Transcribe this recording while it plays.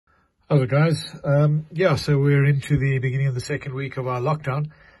Hello guys, so we're into the beginning of the second week of our lockdown,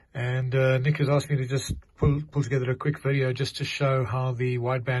 and Nick has asked me to just pull together a quick video just to show how the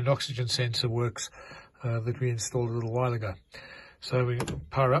wideband oxygen sensor works that we installed a little while ago. So we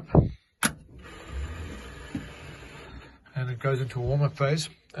power up and it goes into a warm-up phase,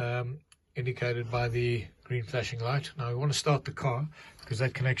 indicated by the green flashing light. Now we want to start the car because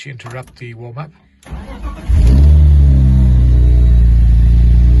that can actually interrupt the warm-up.